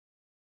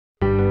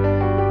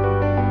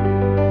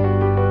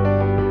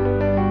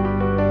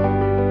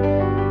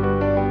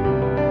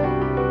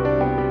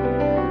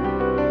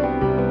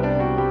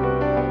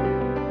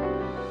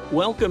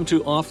Welcome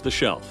to Off the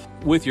Shelf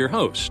with your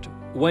host,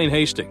 Wayne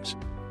Hastings.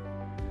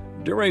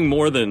 During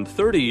more than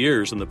 30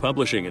 years in the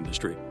publishing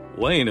industry,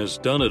 Wayne has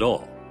done it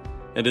all.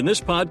 And in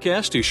this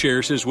podcast, he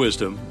shares his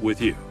wisdom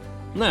with you.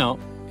 Now,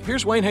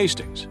 here's Wayne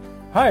Hastings.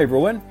 Hi,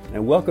 everyone,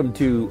 and welcome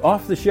to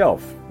Off the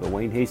Shelf, the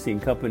Wayne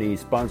Hastings Company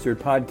sponsored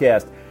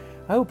podcast.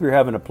 I hope you're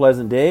having a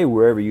pleasant day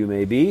wherever you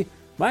may be.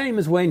 My name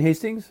is Wayne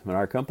Hastings, and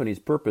our company's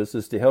purpose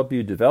is to help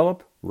you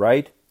develop,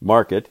 write,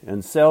 market,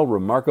 and sell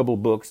remarkable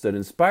books that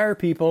inspire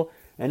people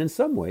and in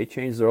some way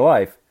change their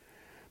life.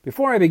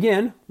 Before I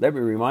begin, let me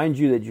remind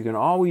you that you can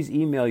always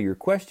email your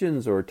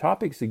questions or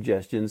topic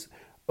suggestions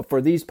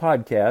for these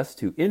podcasts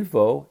to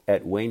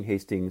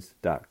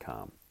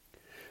info@waynehastings.com.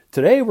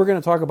 Today we're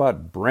going to talk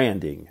about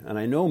branding, and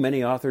I know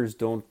many authors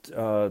don't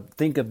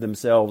think of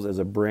themselves as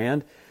a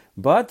brand,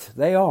 but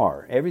they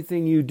are.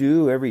 Everything you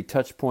do, every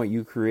touch point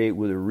you create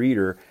with a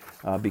reader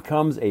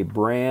becomes a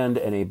brand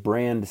and a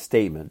brand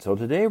statement. So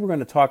today we're going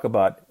to talk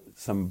about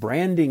some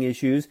branding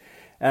issues,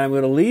 and I'm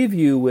going to leave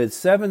you with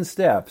 7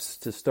 steps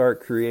to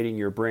start creating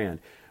your brand.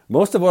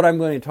 Most of what I'm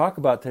going to talk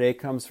about today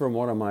comes from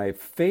one of my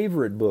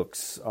favorite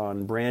books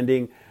on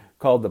branding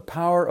called The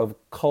Power of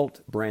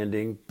Cult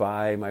Branding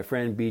by my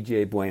friend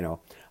B.J. Bueno.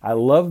 I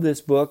love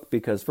this book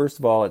because, first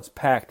of all, it's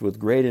packed with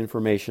great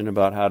information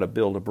about how to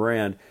build a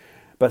brand.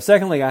 But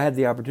secondly, I had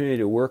the opportunity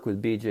to work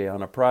with B.J.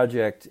 on a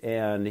project,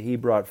 and he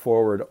brought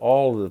forward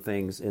all of the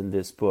things in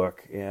this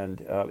book,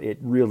 and it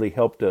really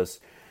helped us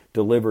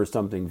deliver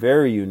something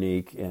very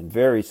unique and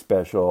very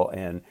special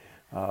and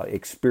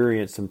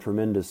experience some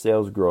tremendous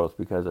sales growth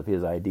because of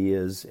his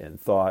ideas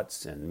and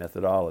thoughts and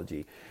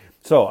methodology.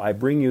 So I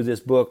bring you this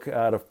book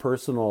out of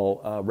personal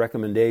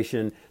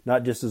recommendation,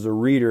 not just as a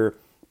reader,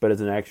 but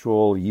as an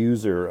actual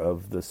user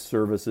of the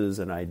services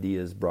and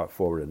ideas brought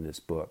forward in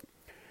this book.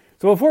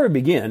 So before we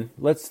begin,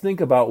 let's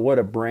think about what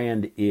a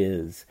brand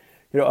is.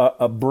 You know,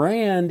 a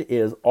brand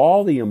is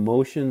all the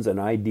emotions and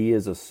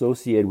ideas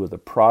associated with a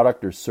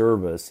product or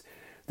service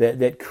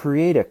that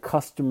create a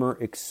customer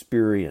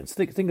experience.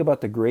 Think about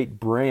the great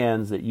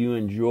brands that you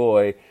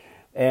enjoy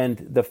and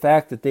the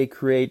fact that they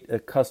create a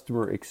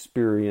customer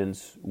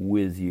experience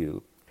with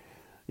you.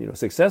 You know,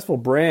 successful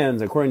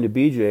brands, according to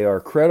BJ, are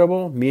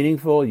credible,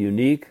 meaningful,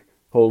 unique,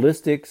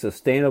 holistic,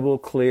 sustainable,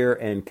 clear,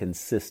 and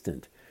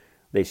consistent.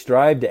 They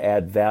strive to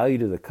add value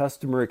to the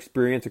customer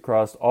experience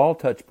across all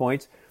touch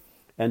points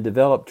and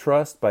develop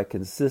trust by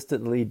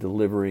consistently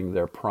delivering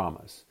their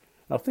promise.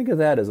 Now think of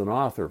that as an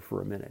author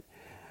for a minute.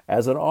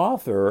 As an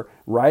author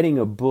writing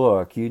a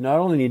book, you not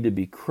only need to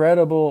be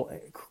credible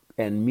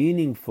and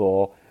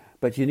meaningful,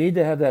 but you need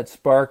to have that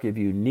spark of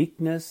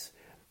uniqueness,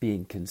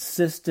 being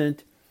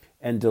consistent,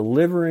 and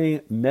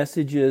delivering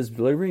messages,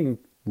 delivering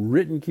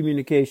written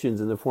communications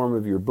in the form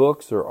of your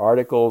books or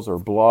articles or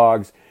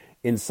blogs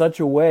in such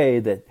a way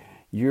that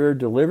you're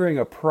delivering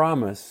a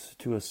promise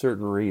to a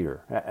certain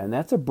reader. And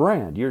that's a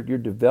brand. You're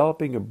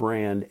developing a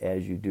brand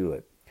as you do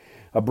it.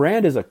 A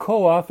brand is a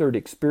co-authored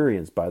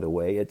experience, by the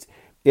way.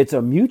 It's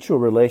a mutual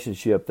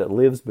relationship that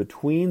lives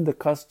between the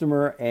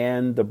customer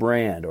and the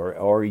brand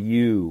or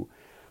you.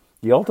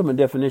 The ultimate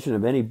definition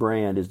of any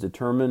brand is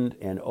determined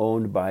and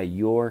owned by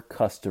your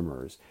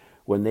customers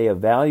when they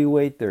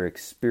evaluate their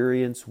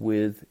experience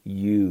with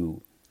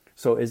you.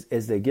 So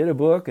as they get a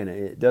book and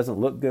it doesn't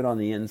look good on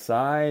the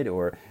inside,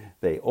 or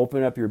they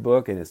open up your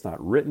book and it's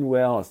not written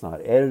well, it's not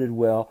edited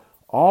well,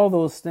 all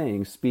those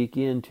things speak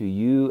into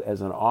you as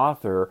an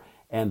author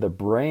and the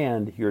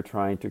brand you're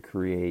trying to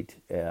create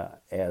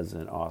as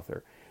an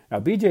author. Now,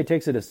 BJ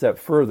takes it a step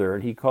further,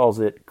 and he calls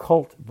it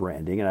cult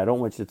branding, and I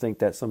don't want you to think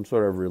that's some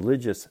sort of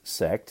religious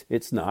sect.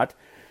 It's not.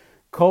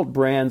 Cult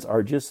brands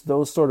are just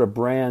those sort of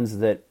brands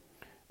that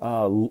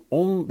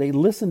they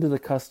listen to the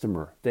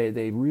customer.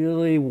 They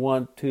really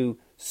want to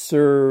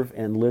serve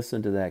and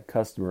listen to that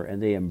customer,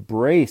 and they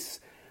embrace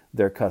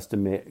their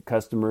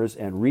customers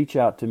and reach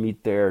out to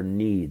meet their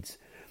needs.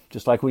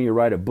 Just like when you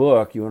write a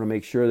book, you want to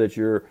make sure that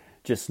you're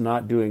just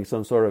not doing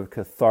some sort of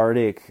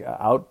cathartic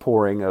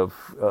outpouring of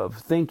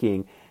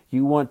thinking.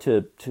 You want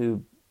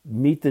to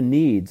meet the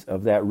needs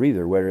of that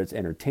reader, whether it's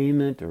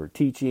entertainment or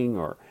teaching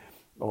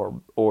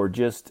or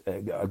just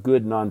a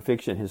good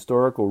nonfiction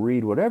historical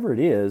read, whatever it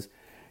is.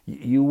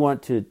 You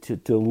want to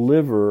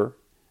deliver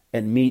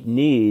and meet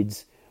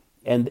needs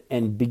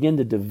and begin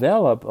to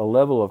develop a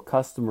level of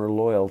customer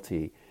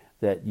loyalty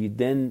that you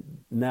then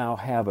now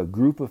have a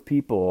group of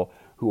people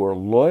who are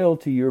loyal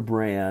to your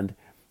brand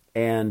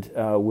and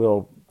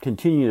will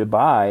continue to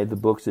buy the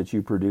books that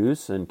you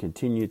produce and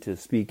continue to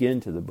speak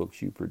into the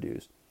books you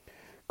produce.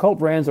 Cult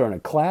brands are in a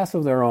class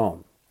of their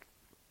own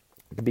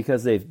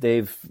because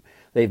they've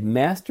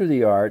mastered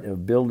the art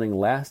of building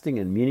lasting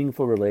and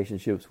meaningful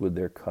relationships with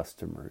their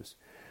customers.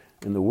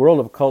 In the world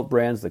of cult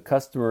brands, the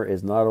customer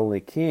is not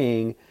only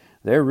king,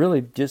 they're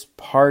really just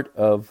part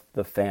of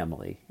the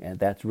family. And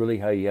that's really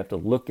how you have to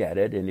look at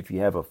it. And if you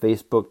have a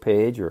Facebook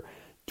page or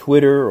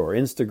Twitter or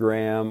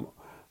Instagram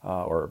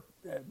or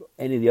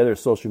any of the other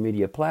social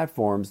media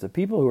platforms, the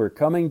people who are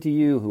coming to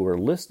you, who are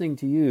listening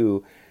to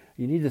you,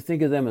 you need to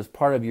think of them as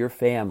part of your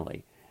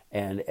family.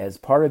 And as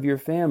part of your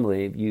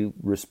family, you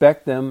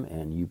respect them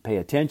and you pay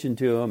attention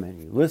to them and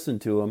you listen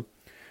to them.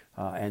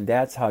 And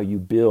that's how you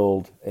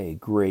build a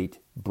great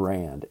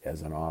brand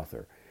as an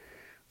author.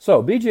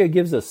 So BJ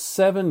gives us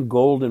 7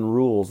 golden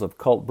rules of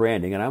cult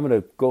branding. And I'm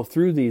going to go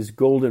through these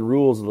golden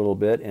rules a little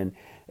bit and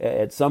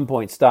at some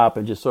point stop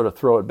and just sort of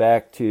throw it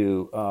back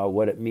to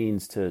what it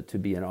means to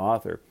be an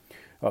author.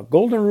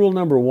 Golden rule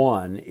number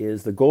 1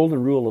 is the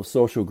golden rule of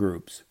social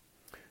groups.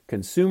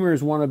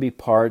 Consumers want to be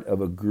part of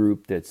a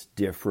group that's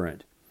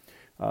different.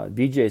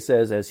 BJ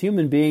says, as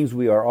human beings,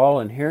 we are all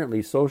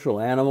inherently social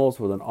animals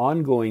with an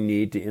ongoing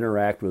need to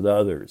interact with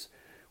others.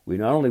 We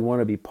not only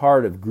want to be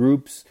part of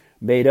groups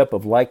made up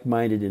of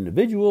like-minded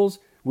individuals,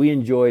 we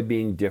enjoy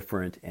being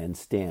different and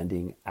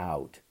standing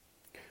out.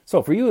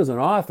 So for you as an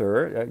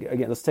author,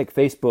 again, let's take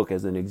Facebook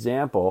as an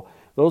example.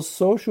 Those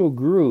social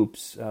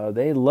groups,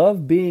 they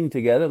love being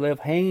together, they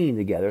love hanging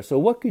together. So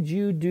what could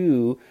you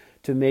do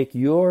to make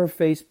your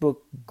Facebook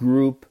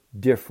group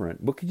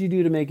different? What could you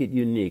do to make it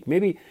unique?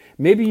 Maybe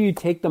you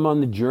take them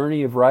on the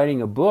journey of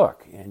writing a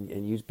book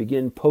and you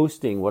begin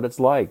posting what it's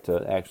like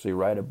to actually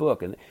write a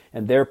book, and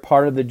they're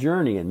part of the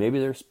journey, and maybe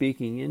they're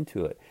speaking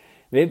into it.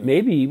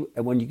 Maybe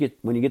when you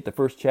get the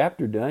first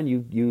chapter done,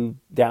 you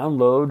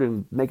download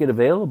and make it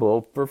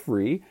available for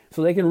free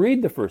so they can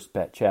read the first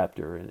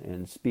chapter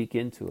and speak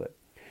into it.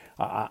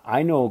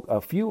 I know a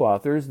few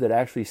authors that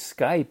actually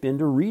Skype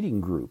into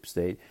reading groups.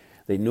 They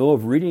know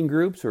of reading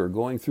groups who are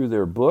going through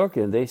their book,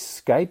 and they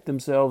Skype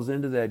themselves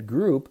into that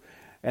group,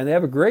 and they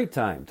have a great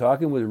time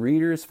talking with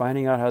readers,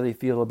 finding out how they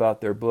feel about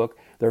their book.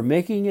 They're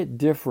making it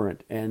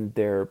different, and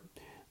they're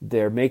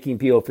making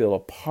people feel a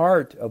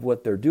part of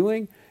what they're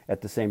doing. At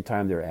the same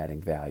time, they're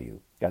adding value.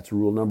 That's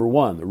rule number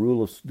 1,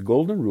 the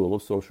golden rule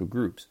of social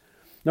groups.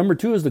 Number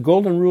 2 is the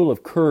golden rule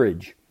of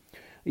courage.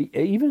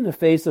 Even in the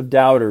face of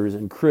doubters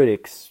and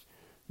critics,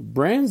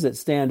 brands that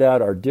stand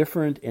out are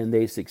different and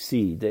they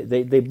succeed.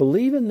 They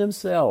believe in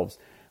themselves.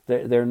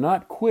 They're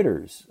not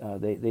quitters.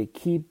 They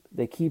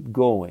keep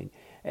going.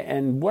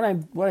 And what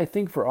I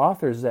think for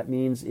authors that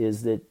means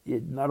is that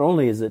not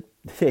only is it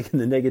taking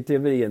the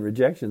negativity and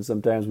rejection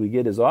sometimes we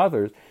get as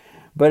authors,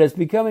 but it's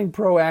becoming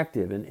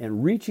proactive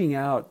and reaching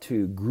out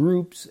to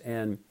groups.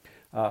 And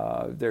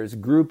there's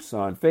groups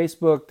on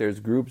Facebook, there's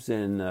groups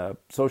in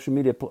social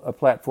media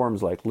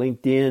platforms like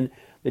LinkedIn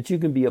that you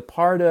can be a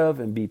part of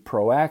and be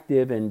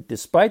proactive. And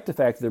despite the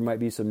fact that there might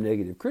be some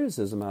negative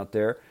criticism out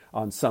there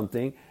on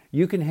something,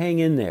 you can hang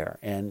in there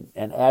and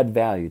add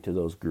value to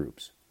those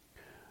groups.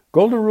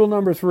 Golden rule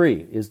number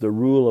 3 is the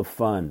rule of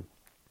fun.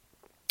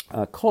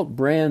 Cult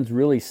brands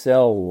really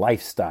sell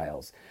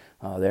lifestyles.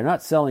 They're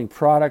not selling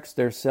products,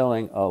 they're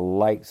selling a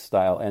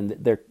lifestyle. And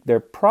their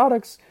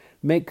products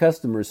make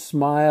customers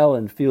smile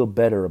and feel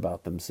better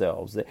about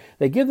themselves.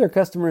 They give their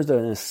customers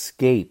an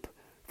escape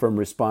from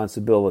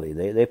responsibility.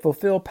 They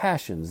fulfill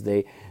passions.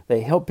 They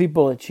help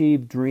people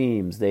achieve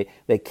dreams.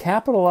 They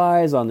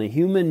capitalize on the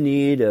human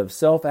need of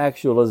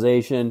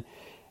self-actualization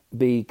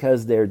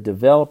because they're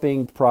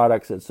developing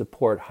products that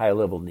support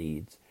high-level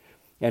needs.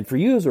 And for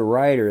you as a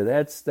writer,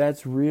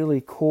 that's really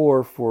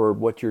core for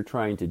what you're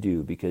trying to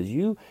do, because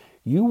you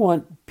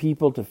want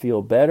people to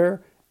feel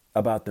better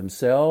about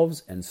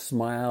themselves and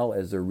smile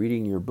as they're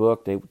reading your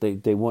book.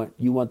 You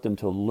want them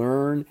to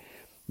learn.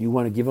 You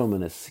want to give them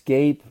an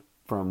escape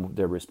from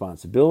their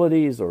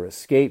responsibilities or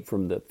escape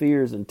from the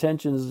fears and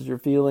tensions you're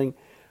feeling.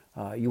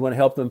 You want to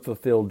help them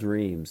fulfill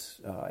dreams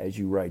as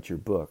you write your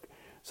book.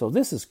 So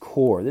this is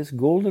core. This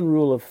golden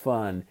rule of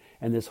fun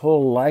and this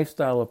whole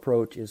lifestyle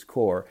approach is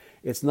core.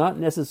 It's not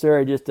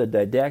necessarily just a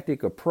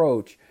didactic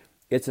approach.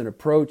 It's an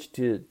approach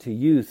to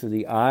you through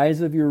the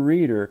eyes of your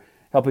reader,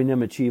 helping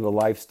them achieve a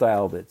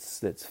lifestyle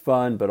that's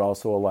fun, but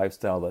also a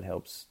lifestyle that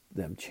helps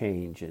them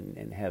change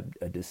and have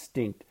a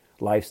distinct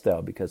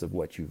lifestyle because of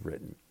what you've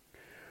written.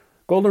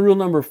 Golden rule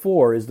number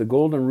 4 is the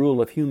golden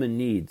rule of human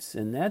needs,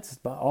 and that's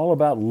all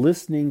about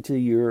listening to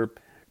your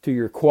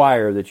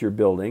choir that you're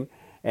building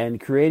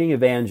and creating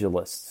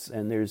evangelists.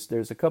 And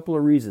there's a couple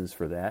of reasons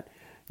for that.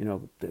 You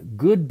know, the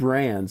good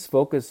brands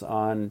focus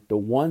on the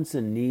wants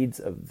and needs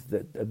of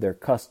their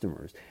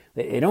customers.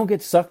 They don't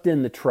get sucked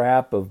in the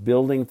trap of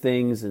building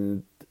things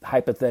and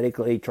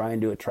hypothetically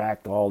trying to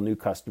attract all new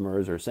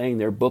customers or saying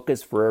their book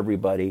is for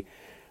everybody.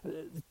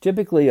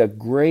 Typically, a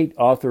great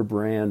author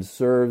brand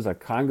serves a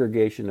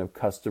congregation of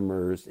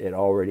customers it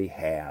already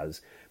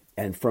has.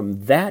 And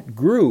from that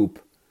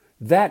group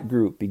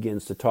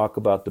begins to talk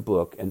about the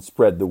book and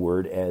spread the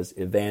word as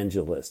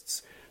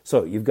evangelists.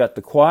 So you've got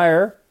the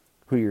choir,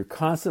 who you're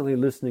constantly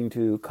listening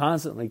to,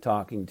 constantly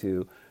talking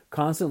to,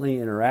 constantly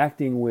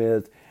interacting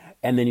with,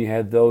 and then you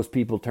have those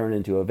people turn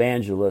into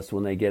evangelists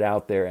when they get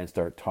out there and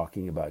start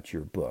talking about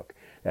your book.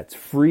 That's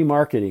free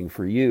marketing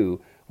for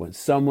you when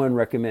someone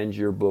recommends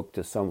your book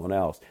to someone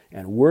else.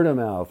 And word of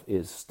mouth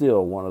is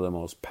still one of the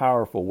most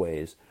powerful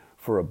ways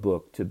for a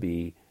book to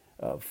be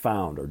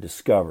found or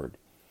discovered.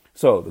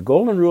 So the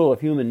golden rule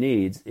of human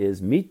needs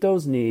is meet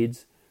those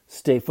needs,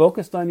 stay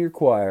focused on your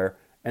choir,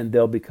 and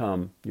they'll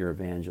become your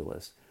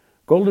evangelists.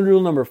 Golden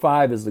rule number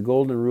 5 is the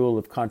golden rule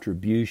of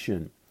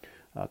contribution.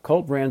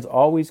 Cult brands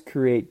always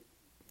create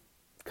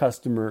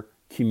customer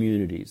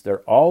communities. They're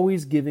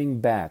always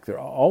giving back. They're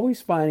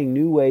always finding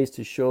new ways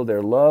to show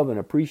their love and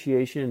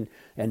appreciation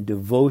and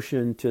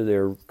devotion to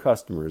their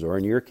customers, or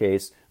in your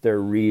case, their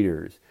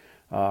readers.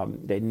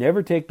 They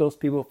never take those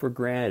people for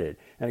granted.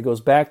 And it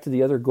goes back to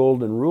the other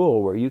golden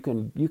rule where you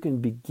can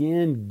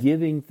begin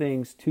giving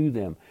things to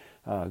them.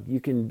 You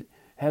can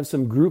have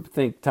some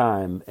groupthink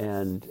time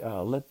and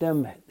let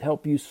them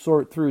help you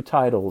sort through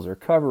titles or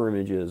cover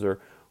images or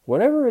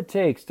whatever it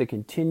takes to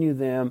continue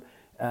them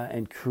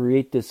and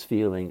create this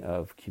feeling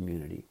of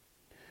community.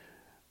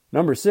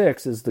 Number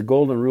 6 is the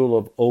golden rule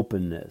of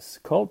openness.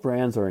 Cult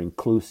brands are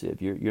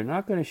inclusive. You're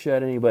not going to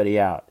shut anybody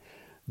out.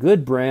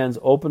 Good brands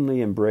openly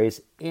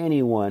embrace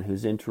anyone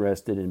who's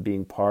interested in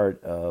being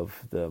part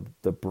of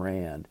the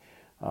brand.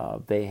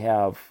 They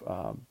have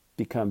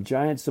become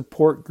giant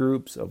support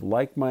groups of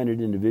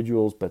like-minded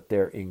individuals, but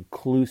they're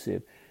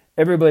inclusive.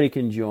 Everybody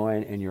can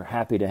join, and you're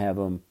happy to have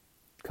them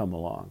come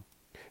along.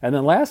 And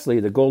then lastly,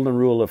 the golden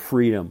rule of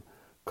freedom.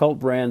 Cult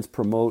brands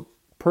promote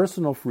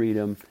personal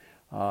freedom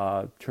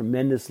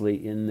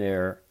tremendously in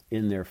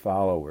their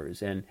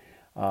followers. And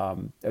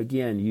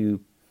again,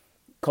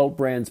 cult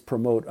brands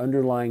promote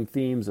underlying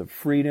themes of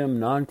freedom,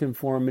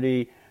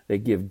 nonconformity. They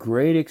give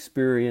great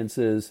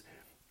experiences,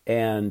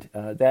 and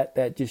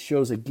that just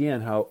shows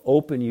again how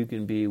open you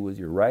can be with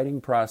your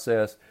writing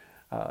process,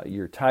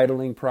 your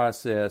titling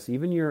process,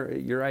 even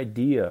your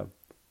idea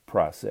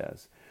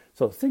process.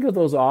 So think of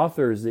those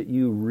authors that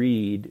you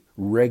read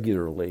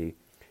regularly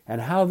and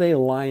how they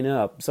line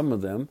up, some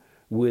of them,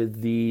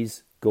 with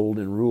these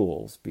golden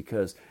rules.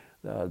 Because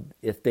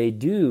if they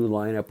do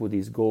line up with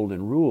these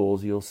golden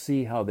rules, you'll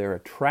see how they're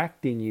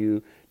attracting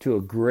you to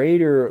a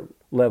greater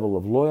level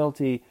of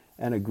loyalty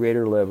and a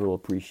greater level of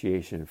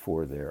appreciation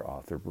for their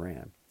author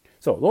brand.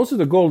 So those are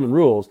the golden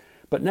rules.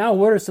 But now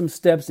what are some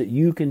steps that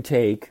you can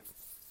take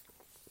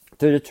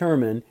to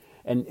determine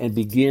and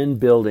begin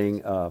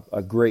building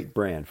a great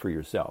brand for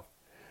yourself?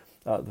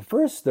 The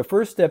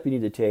first step you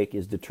need to take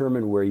is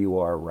determine where you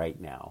are right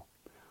now.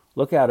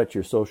 Look out at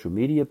your social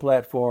media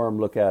platform,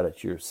 look out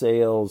at your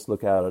sales,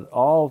 look out at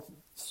all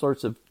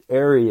sorts of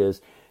areas,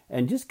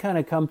 and just kind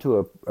of come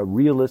to a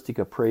realistic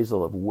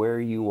appraisal of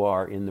where you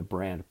are in the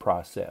brand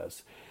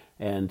process.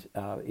 And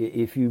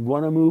if you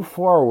want to move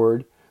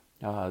forward,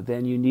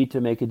 then you need to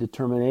make a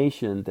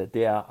determination that,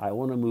 yeah, I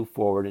want to move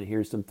forward, and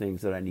here's some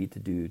things that I need to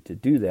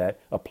do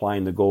that,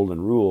 applying the golden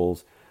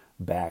rules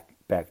back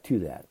to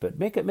that. But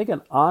make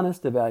an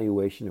honest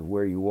evaluation of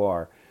where you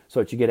are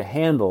so that you get a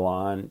handle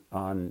on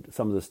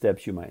some of the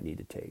steps you might need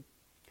to take.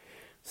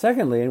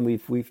 Secondly, and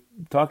we've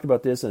talked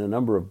about this in a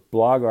number of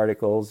blog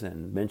articles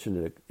and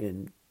mentioned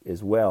it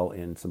as well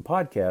in some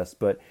podcasts,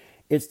 but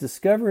it's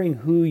discovering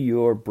who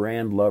your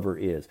brand lover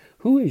is.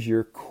 Who is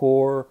your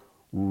core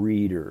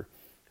reader?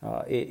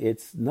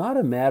 It's not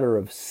a matter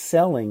of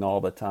selling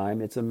all the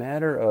time. It's a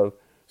matter of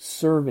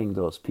serving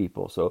those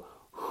people. So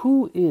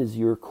who is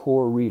your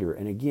core reader?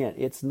 And again,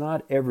 it's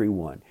not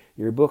everyone.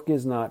 Your book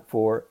is not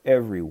for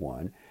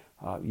everyone.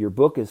 Your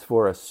book is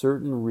for a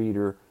certain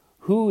reader.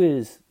 Who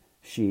is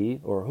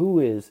she or who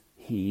is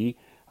he?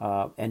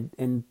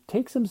 And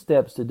take some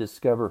steps to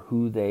discover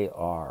who they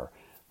are.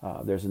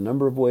 There's a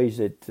number of ways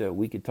that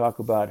we could talk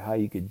about how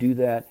you could do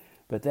that,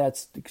 but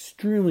that's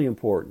extremely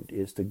important,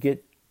 is to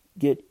get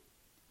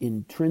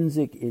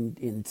intrinsic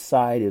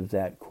inside of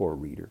that core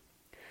reader.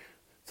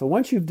 So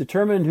once you've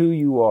determined who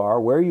you are,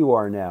 where you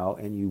are now,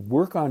 and you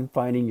work on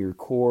finding your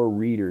core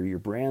reader, your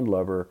brand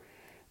lover,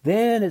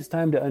 then it's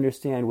time to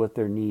understand what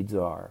their needs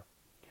are.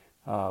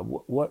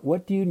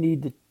 What do you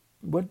need to?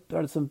 What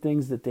are some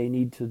things that they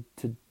need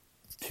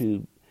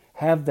to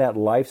have that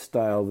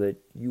lifestyle that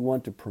you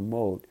want to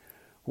promote?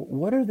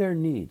 What are their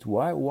needs?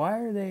 Why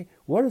are they?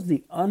 What is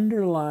the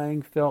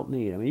underlying felt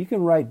need? I mean, you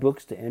can write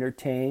books to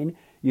entertain.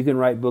 You can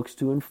write books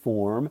to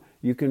inform.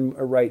 You can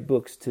write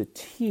books to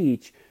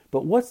teach.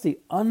 But what's the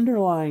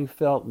underlying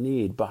felt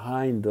need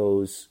behind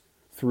those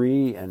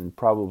 3 and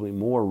probably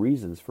more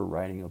reasons for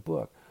writing a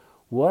book?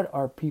 What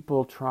are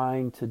people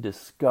trying to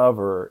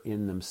discover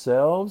in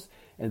themselves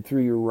and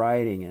through your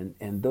writing?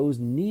 And those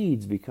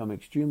needs become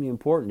extremely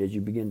important as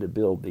you begin to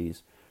build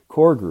these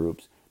core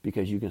groups,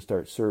 because you can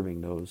start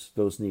serving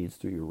those needs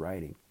through your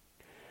writing.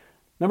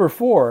 Number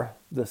 4,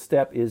 the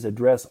step is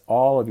address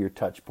all of your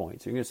touch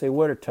points. You're going to say,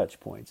 what are touch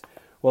points?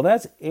 Well,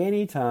 that's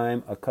any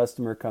time a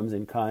customer comes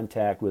in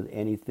contact with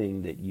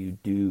anything that you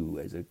do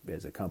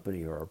as a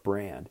company or a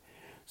brand.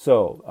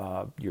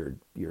 So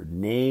your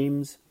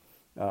names,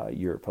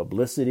 your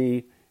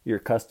publicity, your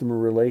customer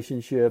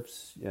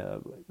relationships,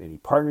 any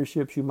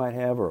partnerships you might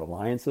have or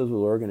alliances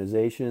with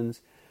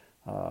organizations,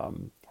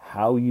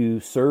 how you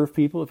serve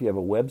people. If you have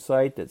a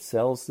website that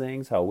sells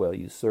things, how well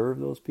you serve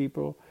those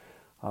people.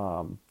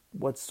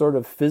 What sort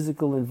of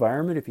physical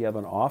environment, if you have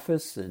an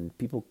office and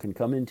people can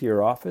come into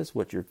your office,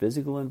 what's your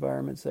physical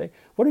environment say?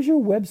 What does your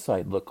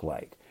website look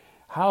like?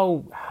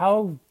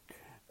 How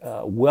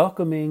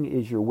welcoming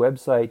is your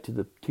website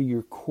to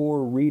your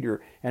core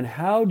reader? And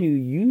how do you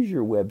use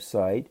your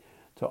website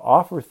to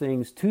offer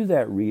things to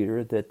that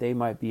reader that they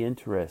might be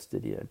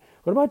interested in.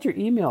 What about your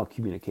email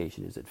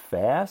communication? Is it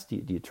fast?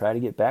 Do you try to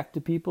get back to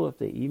people if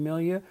they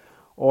email you?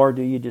 Or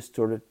do you just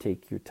sort of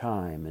take your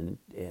time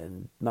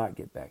and not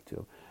get back to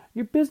them?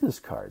 Your business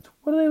cards,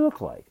 what do they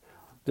look like?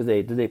 Do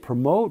they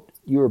promote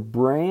your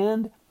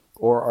brand,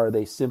 or are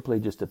they simply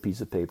just a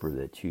piece of paper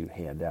that you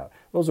hand out?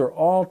 Those are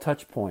all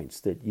touch points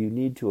that you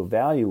need to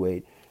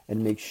evaluate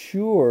and make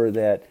sure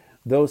that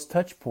those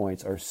touch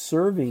points are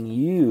serving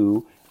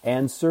you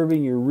and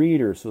serving your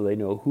reader, so they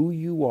know who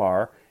you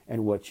are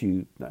and what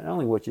you, not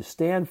only what you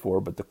stand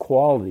for, but the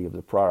quality of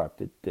the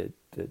product, the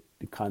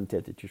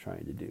content that you're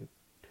trying to do.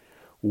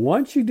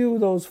 Once you do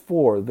those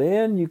four,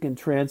 then you can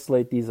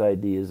translate these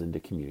ideas into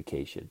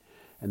communication.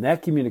 And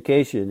that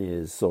communication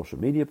is social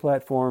media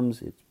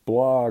platforms, it's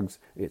blogs,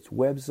 it's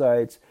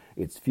websites,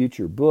 it's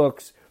future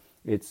books.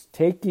 It's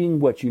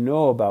taking what you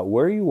know about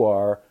where you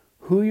are,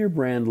 who your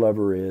brand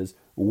lover is,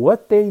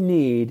 what they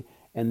need,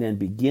 and then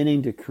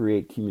beginning to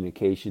create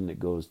communication that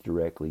goes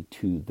directly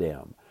to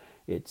them.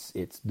 It's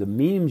the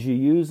memes you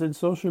use in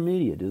social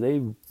media. Do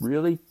they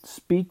really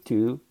speak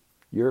to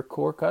your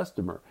core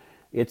customer?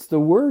 It's the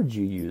words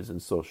you use in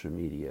social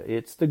media.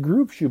 It's the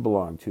groups you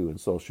belong to in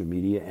social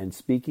media and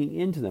speaking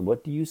into them.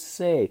 What do you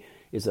say?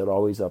 Is it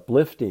always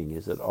uplifting?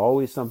 Is it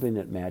always something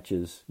that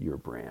matches your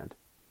brand?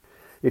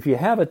 If you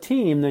have a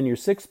team, then your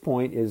sixth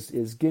point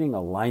is getting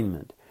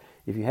alignment.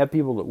 If you have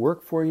people that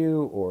work for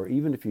you, or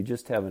even if you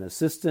just have an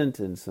assistant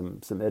and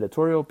some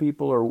editorial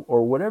people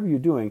or whatever you're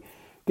doing,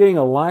 getting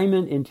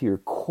alignment into your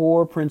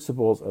core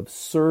principles of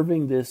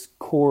serving this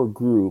core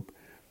group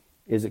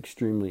is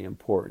extremely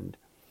important.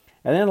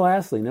 And then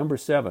lastly, number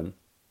 7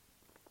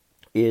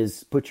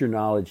 is put your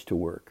knowledge to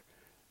work.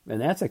 And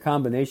that's a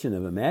combination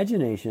of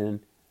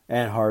imagination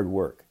and hard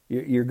work.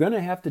 You're going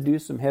to have to do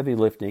some heavy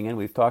lifting, and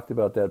we've talked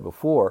about that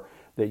before,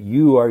 that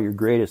you are your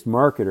greatest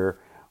marketer.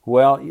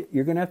 Well,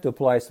 you're going to have to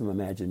apply some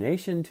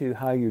imagination to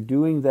how you're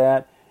doing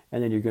that,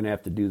 and then you're going to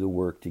have to do the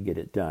work to get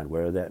it done,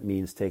 whether that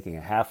means taking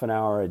a half an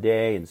hour a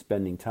day and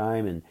spending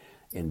time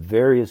in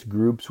various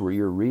groups where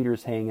your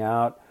readers hang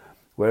out,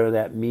 whether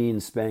that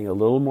means spending a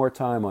little more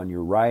time on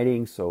your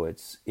writing so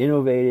it's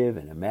innovative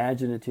and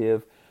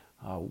imaginative.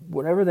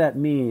 Whatever that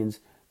means,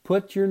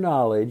 put your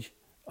knowledge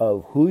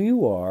of who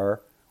you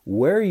are,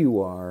 where you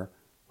are,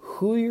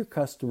 who your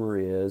customer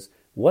is,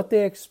 what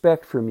they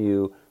expect from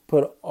you,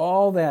 put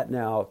all that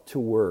now to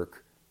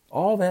work,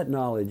 all that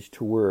knowledge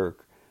to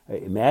work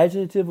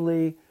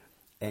imaginatively,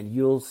 and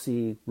you'll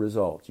see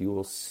results. You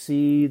will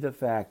see the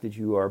fact that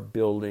you are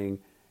building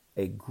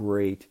a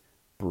great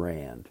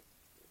brand.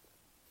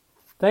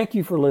 Thank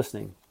you for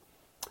listening.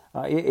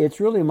 It's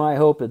really my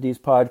hope that these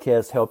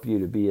podcasts help you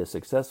to be a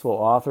successful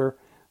author.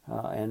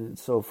 And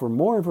so for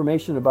more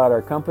information about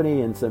our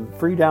company and some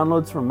free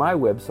downloads from my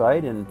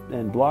website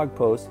and blog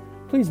posts,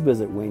 please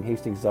visit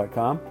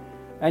WayneHastings.com.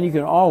 And you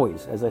can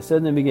always, as I said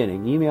in the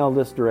beginning, email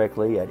this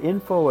directly at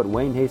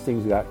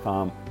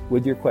info@WayneHastings.com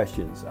with your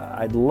questions.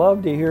 I'd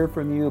love to hear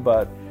from you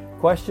about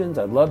questions.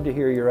 I'd love to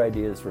hear your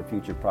ideas for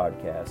future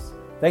podcasts.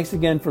 Thanks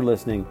again for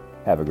listening.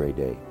 Have a great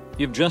day.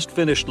 You've just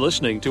finished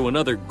listening to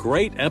another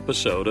great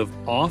episode of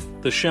Off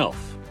the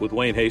Shelf with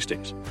Wayne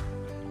Hastings.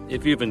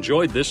 If you've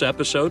enjoyed this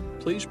episode,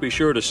 please be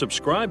sure to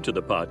subscribe to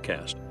the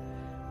podcast.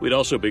 We'd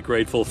also be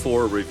grateful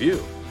for a review.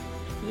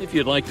 If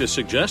you'd like to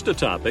suggest a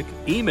topic,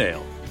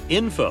 email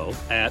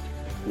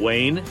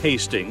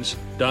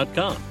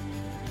info@WayneHastings.com.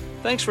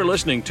 Thanks for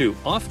listening to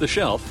Off the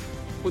Shelf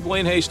with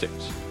Wayne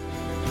Hastings.